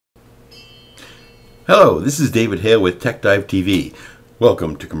Hello, this is David Hale with TechDiveTV.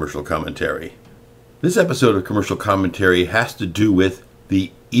 Welcome to Commercial Commentary. This episode of Commercial Commentary has to do with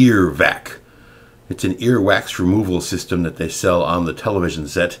the Ear Vac. It's an ear wax removal system that they sell on the television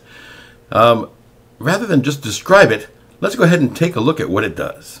set. Rather than just describe it, let's go ahead and take a look at what it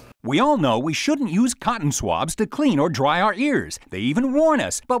does. We all know we shouldn't use cotton swabs to clean or dry our ears. They even warn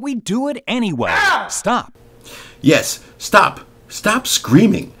us, but we do it anyway. Stop. Yes, stop. Stop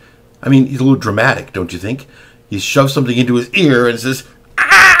screaming. I mean, he's a little dramatic, don't you think? He shoves something into his ear and says,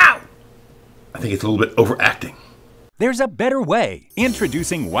 "Ow!" I think it's a little bit overacting. There's a better way.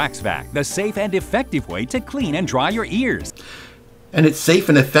 Introducing Wax Vac, the safe and effective way to clean and dry your ears. And it's safe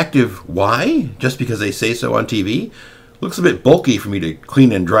and effective. Why? Just because they say so on TV? Looks a bit bulky for me to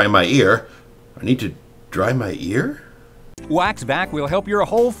clean and dry my ear. I need to dry my ear? Wax Vac will help your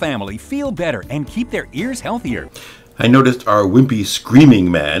whole family feel better and keep their ears healthier. I noticed our wimpy screaming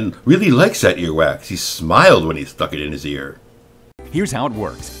man really likes that earwax. He smiled when he stuck it in his ear. Here's how it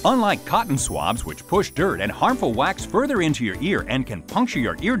works. Unlike cotton swabs, which push dirt and harmful wax further into your ear and can puncture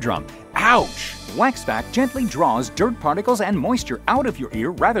your eardrum, ouch! Wax Vac gently draws dirt particles and moisture out of your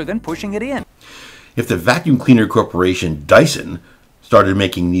ear rather than pushing it in. If the vacuum cleaner corporation Dyson started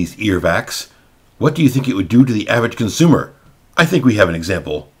making these ear vacs, what do you think it would do to the average consumer? I think we have an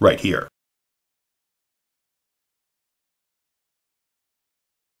example right here.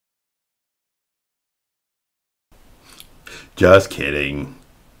 Just kidding.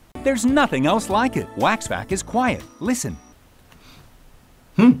 There's nothing else like it. Wax Vac is quiet. Listen.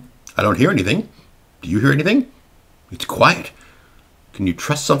 I don't hear anything. Do you hear anything? It's quiet. Can you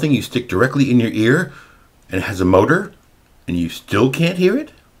trust something you stick directly in your ear and it has a motor and you still can't hear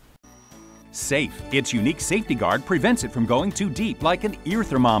it? Safe. Its unique safety guard prevents it from going too deep like an ear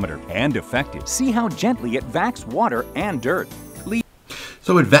thermometer. And effective. See how gently it vacs water and dirt.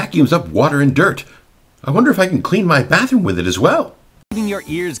 So it vacuums up water and dirt. I wonder if I can clean my bathroom with it as well. Leaving your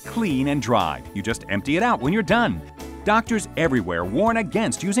ears clean and dry. You just empty it out when you're done. Doctors everywhere warn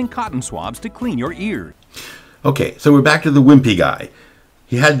against using cotton swabs to clean your ears. Okay, so we're back to the wimpy guy.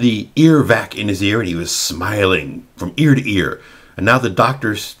 He had the ear vac in his ear and he was smiling from ear to ear. And now the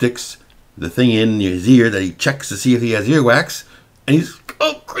doctor sticks the thing in his ear that he checks to see if he has earwax. And he's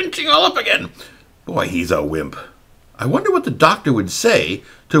cringing all up again. Boy, he's a wimp. I wonder what the doctor would say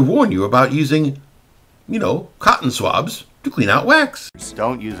to warn you about using, cotton swabs to clean out wax.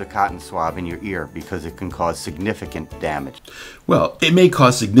 Don't use a cotton swab in your ear because it can cause significant damage. Well, it may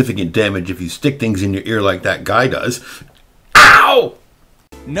cause significant damage if you stick things in your ear like that guy does. Ow!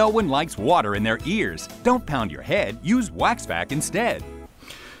 No one likes water in their ears. Don't pound your head. Use Wax Vac instead.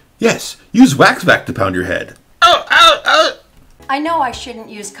 Yes, use Wax Vac to pound your head. Ow, ow, ow! I know I shouldn't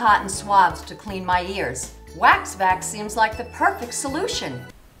use cotton swabs to clean my ears. Wax Vac seems like the perfect solution.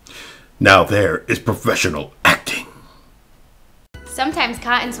 Now there is professional acting. Sometimes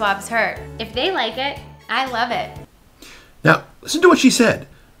cotton swabs hurt. If they like it, I love it. Now, listen to what she said.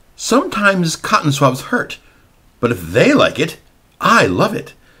 Sometimes cotton swabs hurt, but if they like it, I love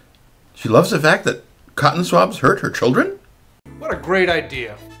it. She loves the fact that cotton swabs hurt her children? What a great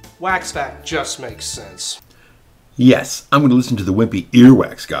idea. Wax Vac just makes sense. Yes, I'm going to listen to the wimpy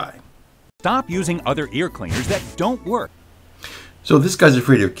earwax guy. Stop using other ear cleaners that don't work. So this guy's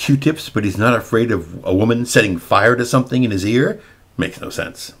afraid of Q-tips, but he's not afraid of a woman setting fire to something in his ear? Makes no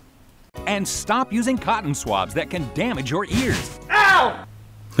sense. And stop using cotton swabs that can damage your ears. Ow!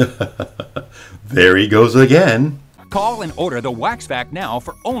 There he goes again. Call and order the Wax Vac now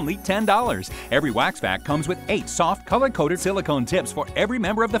for only $10. Every Wax Vac comes with 8 soft color-coded silicone tips for every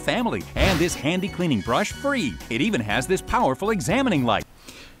member of the family. And this handy cleaning brush free. It even has this powerful examining light.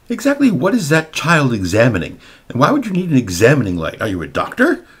 Exactly what is that child examining? And why would you need an examining light? Are you a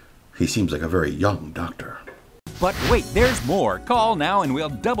doctor? He seems like a very young doctor. But wait, there's more. Call now and we'll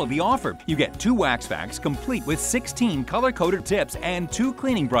double the offer. You get 2 Wax Vacs complete with 16 color-coded tips and 2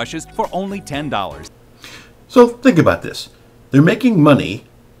 cleaning brushes for only $10. So think about this. They're making money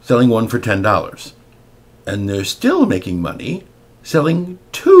selling one for $10. And they're still making money selling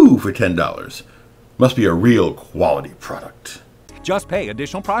 2 for $10. Must be a real quality product. Just pay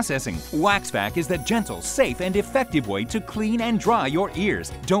additional processing. Wax Vac is the gentle, safe, and effective way to clean and dry your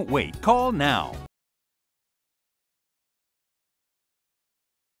ears. Don't wait. Call now.